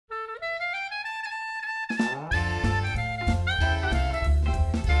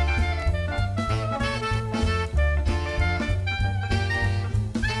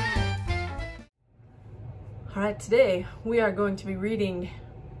Alright, today we are going to be reading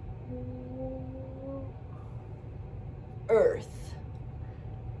Earth.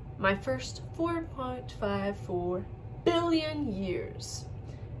 My first 4.54 billion years.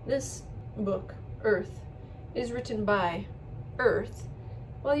 This book, Earth, is written by Earth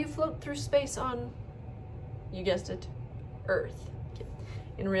while you float through space on, you guessed it, Earth.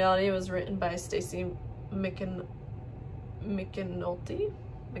 In reality, it was written by Stacy McAnulty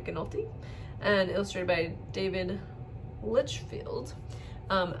and illustrated by David Litchfield.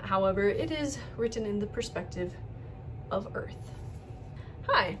 However, it is written in the perspective of Earth.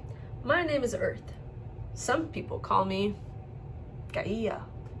 Hi, my name is Earth. Some people call me Gaia,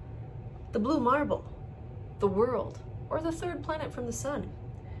 the blue marble, the world, or the third planet from the sun.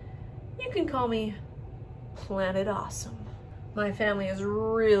 You can call me Planet Awesome. My family is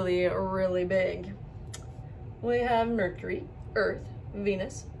really, really big. We have Mercury, Earth,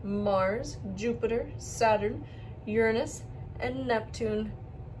 Venus, Mars, Jupiter, Saturn, Uranus, and Neptune,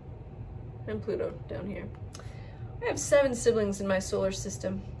 and Pluto down here. I have 7 siblings in my solar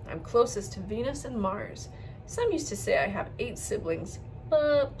system. I'm closest to Venus and Mars. Some used to say I have 8 siblings,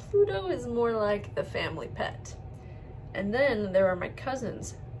 but Pluto is more like the family pet. And then there are my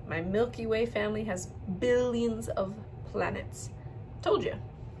cousins. My Milky Way family has billions of planets. Told you,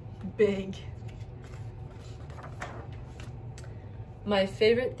 big. My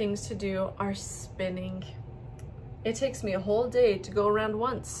favorite things to do are spinning. It takes me a whole day to go around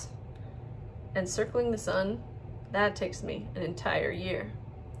once. And circling the sun, that takes me an entire year.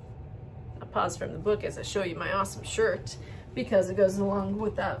 I'll pause from the book as I show you my awesome shirt because it goes along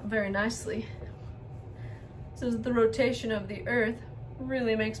with that very nicely. It says the rotation of the Earth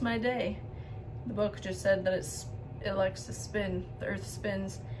really makes my day. The book just said that it likes to spin, the Earth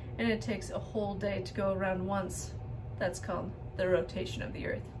spins, and it takes a whole day to go around once. That's called the rotation of the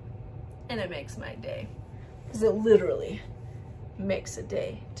Earth. And it makes my day. Because it literally makes a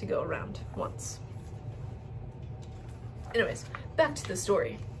day to go around once. Anyways, back to the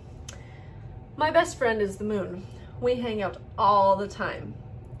story. My best friend is the moon. We hang out all the time,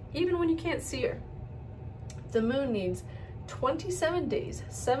 even when you can't see her. The moon needs 27 days,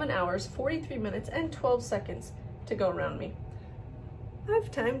 7 hours, 43 minutes, and 12 seconds to go around me.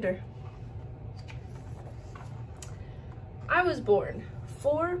 I've timed her. I was born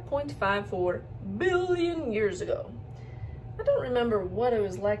 4.54 billion years ago. I don't remember what it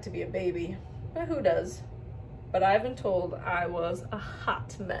was like to be a baby, but who does? But I've been told I was a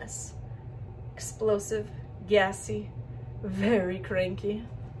hot mess. Explosive, gassy, very cranky.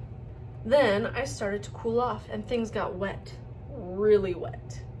 Then I started to cool off and things got wet, really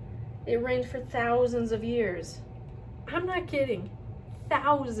wet. It rained for thousands of years. I'm not kidding,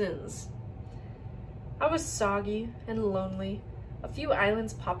 thousands. I was soggy and lonely. A few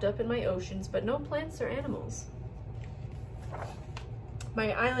islands popped up in my oceans, but no plants or animals.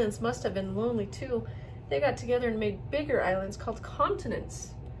 My islands must have been lonely too. They got together and made bigger islands called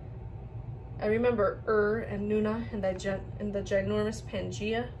continents. I remember and Nuna and the ginormous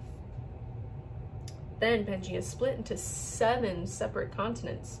Pangaea. Then Pangaea split into 7 separate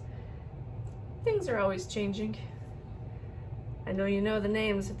continents. Things are always changing. I know you know the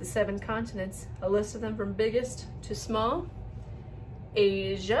names of the 7 continents, a list of them from biggest to small.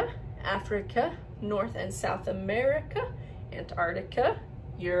 Asia, Africa, North and South America, Antarctica,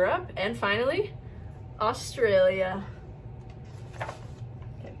 Europe, and finally, Australia.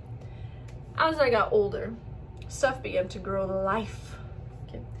 Okay. As I got older, stuff began to grow to life.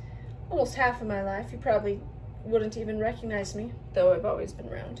 Okay. Almost half of my life, you probably wouldn't even recognize me, though I've always been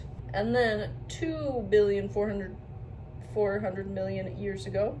around. And then 2,400,000,000 years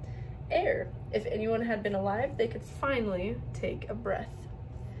ago, air. If anyone had been alive, they could finally take a breath.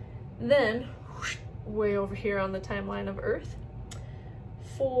 Then, whoosh, way over here on the timeline of Earth,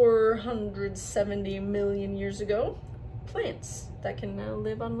 470 million years ago, plants that can now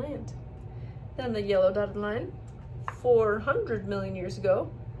live on land. Then the yellow dotted line, 400 million years ago,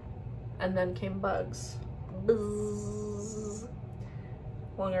 and then came bugs. Buzz.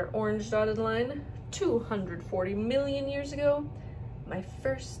 Along our orange dotted line, 240 million years ago, my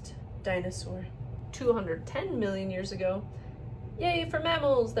first dinosaur. 210 million years ago, yay for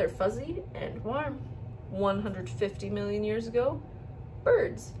mammals, they're fuzzy and warm. 150 million years ago,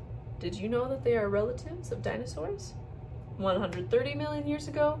 birds. Did you know that they are relatives of dinosaurs? 130 million years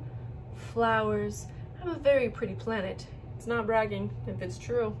ago, flowers. I have a very pretty planet. It's not bragging if it's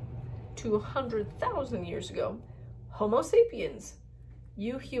true. 200,000 years ago, Homo sapiens.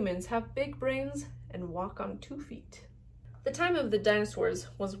 You humans have big brains and walk on 2 feet. The time of the dinosaurs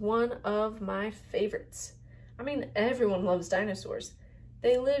was one of my favorites. I mean, everyone loves dinosaurs.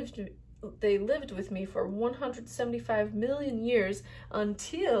 They lived they lived with me for 175 million years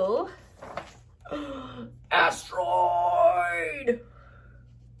until asteroid.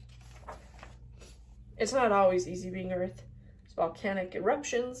 It's not always easy being Earth. There's volcanic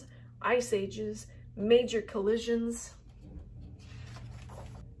eruptions, ice ages, major collisions.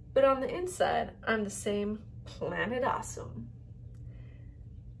 But on the inside, I'm the same planet awesome.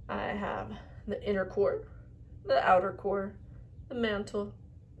 I have the inner core, the outer core, the mantle,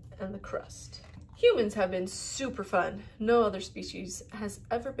 and the crust. Humans have been super fun. No other species has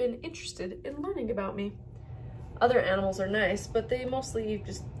ever been interested in learning about me. Other animals are nice, but they mostly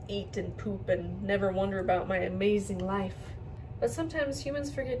just eat and poop and never wonder about my amazing life. But sometimes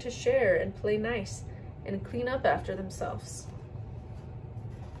humans forget to share and play nice and clean up after themselves.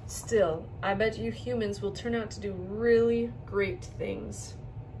 Still, I bet you humans will turn out to do really great things.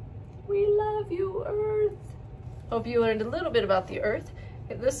 We love you, Earth. Hope you learned a little bit about the Earth.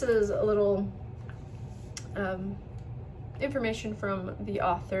 This is a little information from the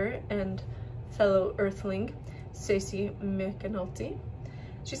author and fellow Earthling, Stacy McAnulty.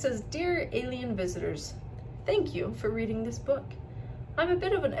 She says, "Dear alien visitors, thank you for reading this book. I'm a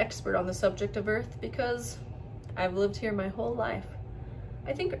bit of an expert on the subject of Earth because I've lived here my whole life.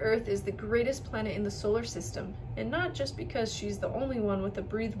 I think Earth is the greatest planet in the solar system, and not just because she's the only one with a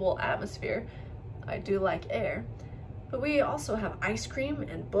breathable atmosphere. I do like air, but we also have ice cream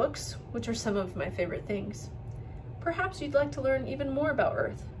and books, which are some of my favorite things. Perhaps you'd like to learn even more about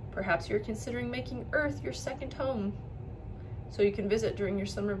Earth. Perhaps you're considering making Earth your second home, so you can visit during your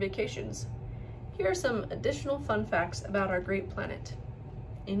summer vacations. Here are some additional fun facts about our great planet.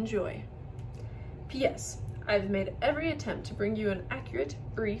 Enjoy. P.S. I've made every attempt to bring you an accurate,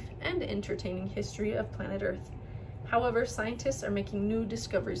 brief, and entertaining history of planet Earth. However, scientists are making new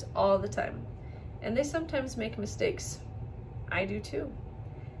discoveries all the time, and they sometimes make mistakes. I do too.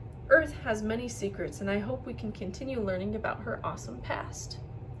 Earth has many secrets, and I hope we can continue learning about her awesome past."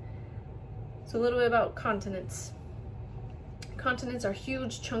 So a little bit about continents. Continents are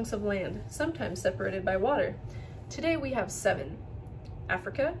huge chunks of land, sometimes separated by water. Today we have 7.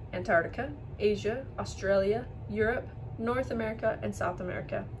 Africa, Antarctica, Asia, Australia, Europe, North America, and South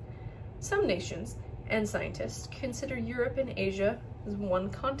America. Some nations and scientists consider Europe and Asia as one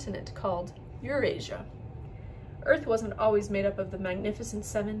continent called Eurasia. Earth wasn't always made up of the Magnificent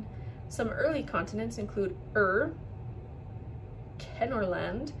 7. Some early continents include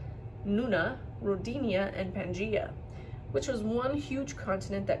Kenorland, Nuna, Rodinia, and Pangaea, which was one huge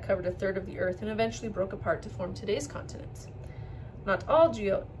continent that covered a third of the Earth and eventually broke apart to form today's continents. Not all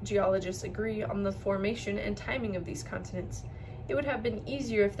geologists agree on the formation and timing of these continents. It would have been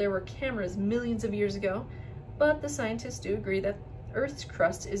easier if there were cameras millions of years ago, but the scientists do agree that Earth's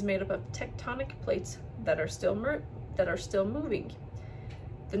crust is made up of tectonic plates that are still moving.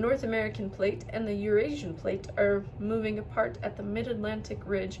 The North American plate and the Eurasian plate are moving apart at the mid-Atlantic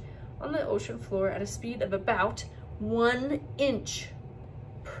ridge on the ocean floor at a speed of about 1 inch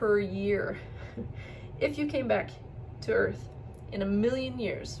per year. If you came back to Earth in 1 million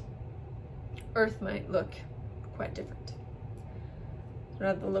years, Earth might look quite different.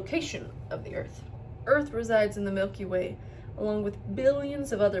 Now, the location of the Earth. Earth resides in the Milky Way, along with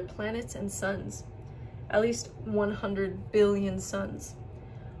billions of other planets and suns, at least 100 billion suns.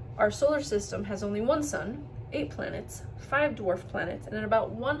 Our solar system has only 1 sun, 8 planets, 5 dwarf planets, and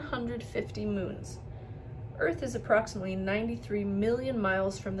about 150 moons. Earth is approximately 93 million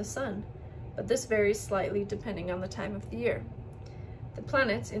miles from the sun, but this varies slightly depending on the time of the year. The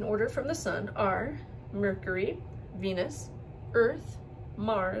planets in order from the sun are Mercury, Venus, Earth,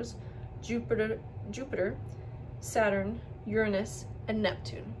 Mars, Jupiter, Saturn, Uranus, and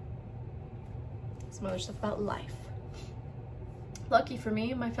Neptune. Some other stuff about life. Lucky for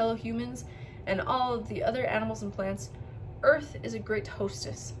me, my fellow humans, and all of the other animals and plants, Earth is a great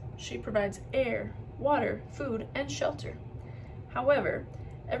hostess. She provides air, water, food, and shelter. However,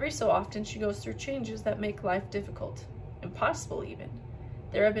 every so often she goes through changes that make life difficult, impossible even.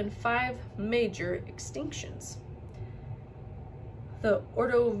 There have been 5 major extinctions. The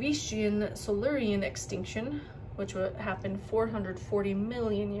Ordovician-Silurian extinction, which happened 440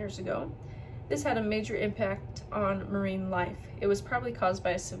 million years ago. This had a major impact on marine life. It was probably caused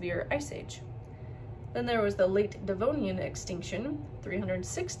by a severe ice age. Then there was the late Devonian extinction,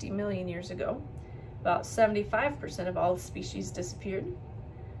 360 million years ago. About 75% of all species disappeared.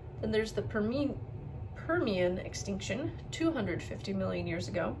 Then there's the Permian extinction, 250 million years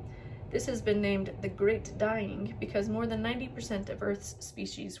ago. This has been named the Great Dying because more than 90% of Earth's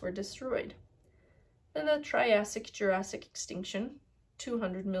species were destroyed. Then the Triassic-Jurassic extinction,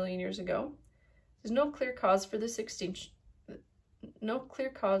 200 million years ago. There's no clear cause for this extinction. no clear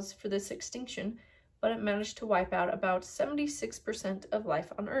cause for this extinction, but it managed to wipe out about 76% of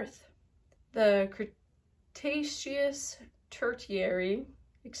life on Earth. The Cretaceous Tertiary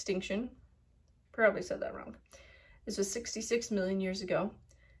extinction, probably said that wrong. This was 66 million years ago.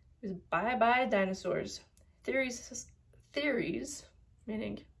 It was bye-bye dinosaurs. Theories,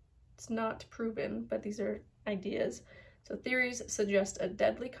 meaning it's not proven, but these are ideas. So theories suggest a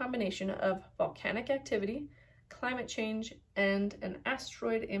deadly combination of volcanic activity, climate change, and an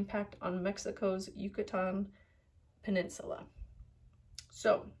asteroid impact on Mexico's Yucatan Peninsula.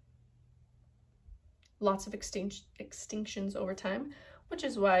 So, lots of extinctions over time, which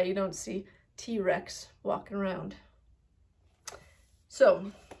is why you don't see T-Rex walking around.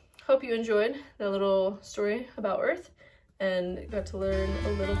 So, hope you enjoyed the little story about Earth and got to learn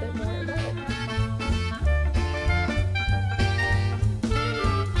a little bit more about it.